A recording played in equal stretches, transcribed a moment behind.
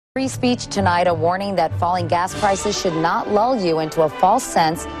Free speech tonight, a warning that falling gas prices should not lull you into a false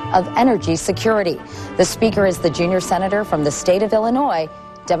sense of energy security. The speaker is the junior senator from the state of Illinois,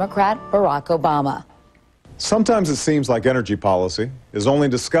 Democrat Barack Obama. Sometimes it seems like energy policy is only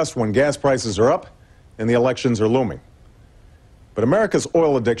discussed when gas prices are up and the elections are looming. But America's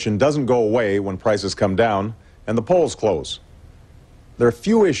oil addiction doesn't go away when prices come down and the polls close. There are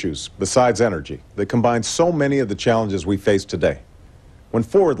few issues besides energy that combine so many of the challenges we face today. When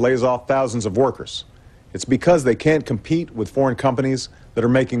Ford lays off thousands of workers, it's because they can't compete with foreign companies that are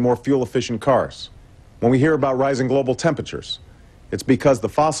making more fuel-efficient cars. When we hear about rising global temperatures, it's because the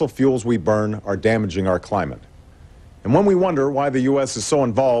fossil fuels we burn are damaging our climate. And when we wonder why the U.S. is so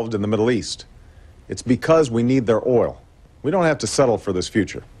involved in the Middle East, it's because we need their oil. We don't have to settle for this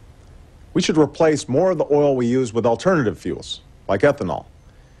future. We should replace more of the oil we use with alternative fuels, like ethanol.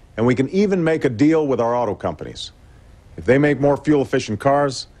 And we can even make a deal with our auto companies. If they make more fuel-efficient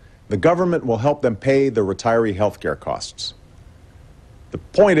cars, the government will help them pay their retiree health care costs. The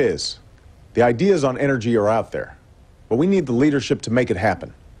point is, the ideas on energy are out there, but we need the leadership to make it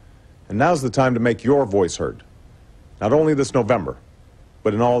happen. And now's the time to make your voice heard, not only this November,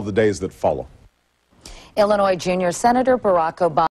 but in all of the days that follow. Illinois Junior Senator Barack Obama.